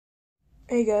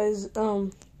Hey guys,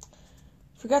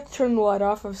 forgot to turn the light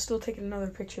off. I was still taking another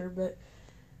picture, but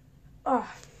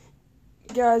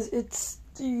guys, it's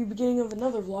the beginning of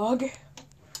another vlog.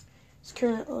 It's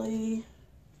currently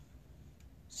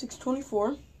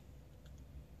 6:24,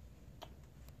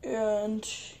 and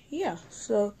yeah,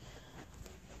 so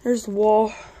here's the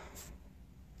wall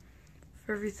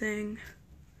for everything.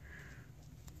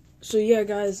 So yeah,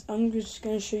 guys, I'm just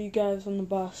gonna show you guys on the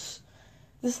bus.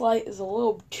 This light is a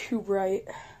little too bright,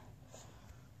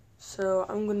 so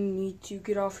I'm gonna need to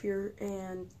get off here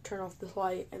and turn off this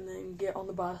light and then get on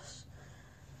the bus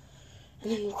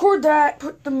and then record that,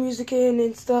 put the music in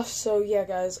and stuff. So yeah,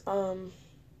 guys,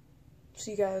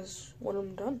 see you guys when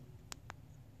I'm done.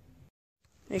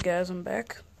 Hey guys, I'm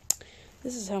back.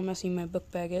 This is how messy my book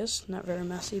bag is. Not very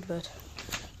messy, but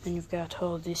then you've got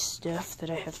all this stuff that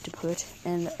I have to put,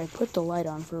 and I put the light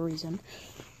on for a reason.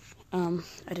 I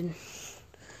didn't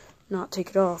not take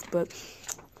it off, but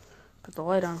put the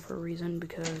light on for a reason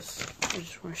because I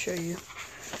just want to show you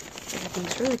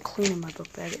everything's really clean in my book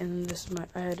bag. And this is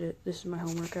my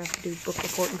homework. I have to do book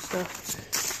report and stuff.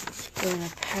 So in a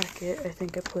packet, I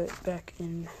think I put back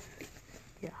in,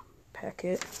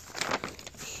 packet.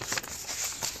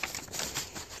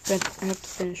 I have to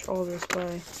finish all this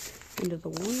by end of the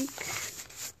week.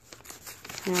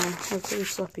 Now I have very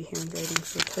sloppy handwriting,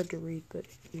 so it's hard to read, but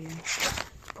yeah, it's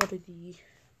part of the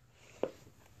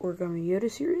Origami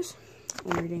Yoda series.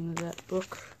 I'm reading that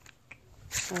book.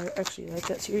 I actually like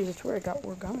that series. That's where I got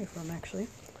origami from, actually.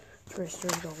 That's where I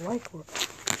started to like origami.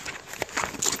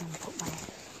 I'm gonna put my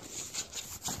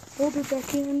folder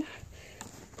back in.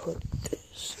 Put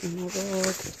this in my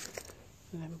bag.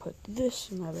 And then put this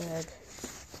in my bag.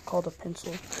 It's called a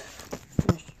pencil.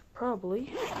 And I should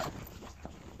probably...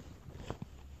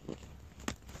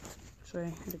 Sorry, I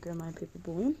had to grab my paper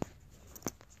balloon.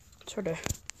 It's hard to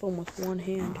film with one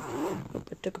hand.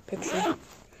 I took a picture.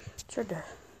 It's hard to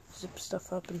zip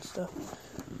stuff up and stuff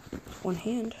with one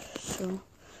hand, so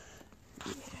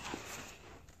yeah.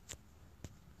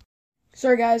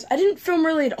 Sorry guys, I didn't film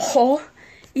really at all,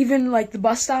 even like the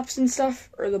bus stops and stuff,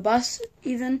 or the bus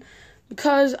even,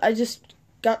 because I just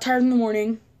got tired in the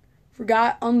morning,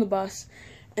 forgot on the bus,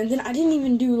 and then I didn't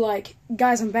even do like,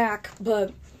 guys, I'm back,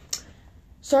 but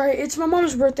sorry, it's my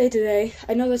mom's birthday today.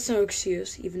 I know that's no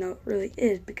excuse, even though it really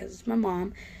is, because it's my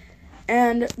mom.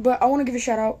 But I want to give a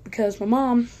shout out because my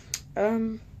mom,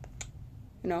 I'm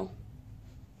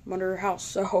under her house.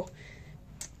 So,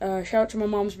 shout out to my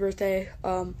mom's birthday.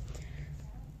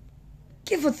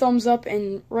 Give a thumbs up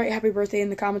and write happy birthday in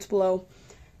the comments below.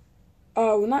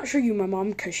 We'll not show you my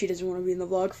mom because she doesn't want to be in the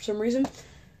vlog for some reason.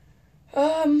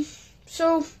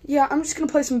 So, yeah, I'm just going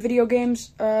to play some video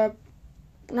games.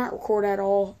 Not record at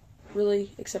all,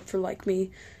 really, except for like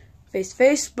me face to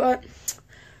face, but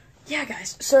yeah,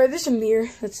 guys. So there's a mirror.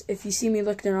 That's, if you see me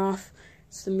looking off,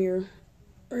 it's the mirror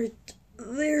right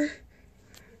there.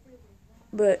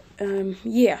 But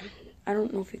yeah, I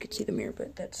don't know if you could see the mirror,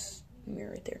 but that's the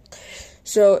mirror right there.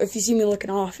 So if you see me looking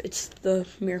off, it's the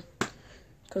mirror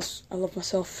because I love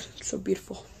myself. It's so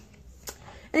beautiful.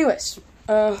 Anyways,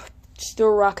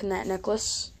 still rocking that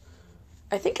necklace.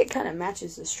 I think it kind of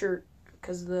matches the shirt,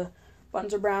 because the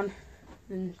buttons are brown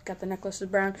and got the necklace is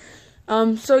brown.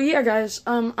 So yeah, guys,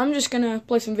 I'm just gonna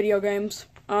play some video games.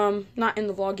 Not in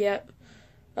the vlog yet.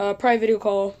 Probably video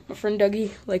call my friend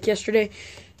Dougie like yesterday.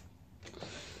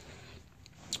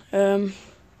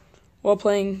 While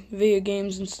playing video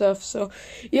games and stuff. So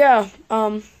yeah,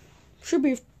 should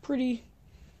be a pretty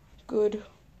good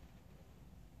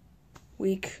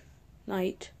week,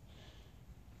 night.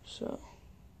 So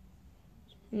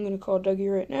I'm gonna call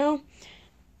Dougie right now,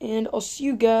 and I'll see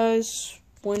you guys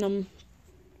when I'm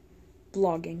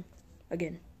vlogging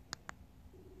again.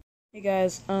 Hey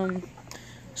guys,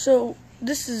 so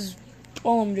this is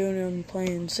all I'm doing. I'm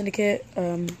playing Syndicate.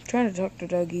 Trying to talk to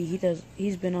Dougie.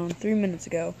 He's been on 3 minutes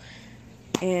ago,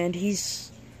 and he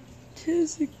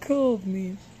called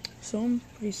me, so I'm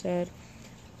pretty sad.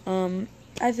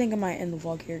 I think I might end the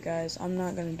vlog here, guys. I'm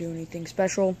not gonna do anything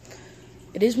special.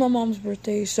 It is my mom's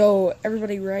birthday, so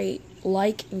everybody write,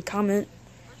 like, and comment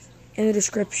in the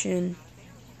description.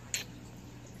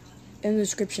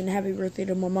 Happy birthday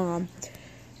to my mom.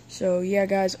 So, yeah,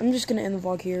 guys, I'm just going to end the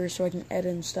vlog here so I can edit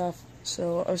and stuff.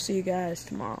 So, I'll see you guys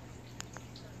tomorrow.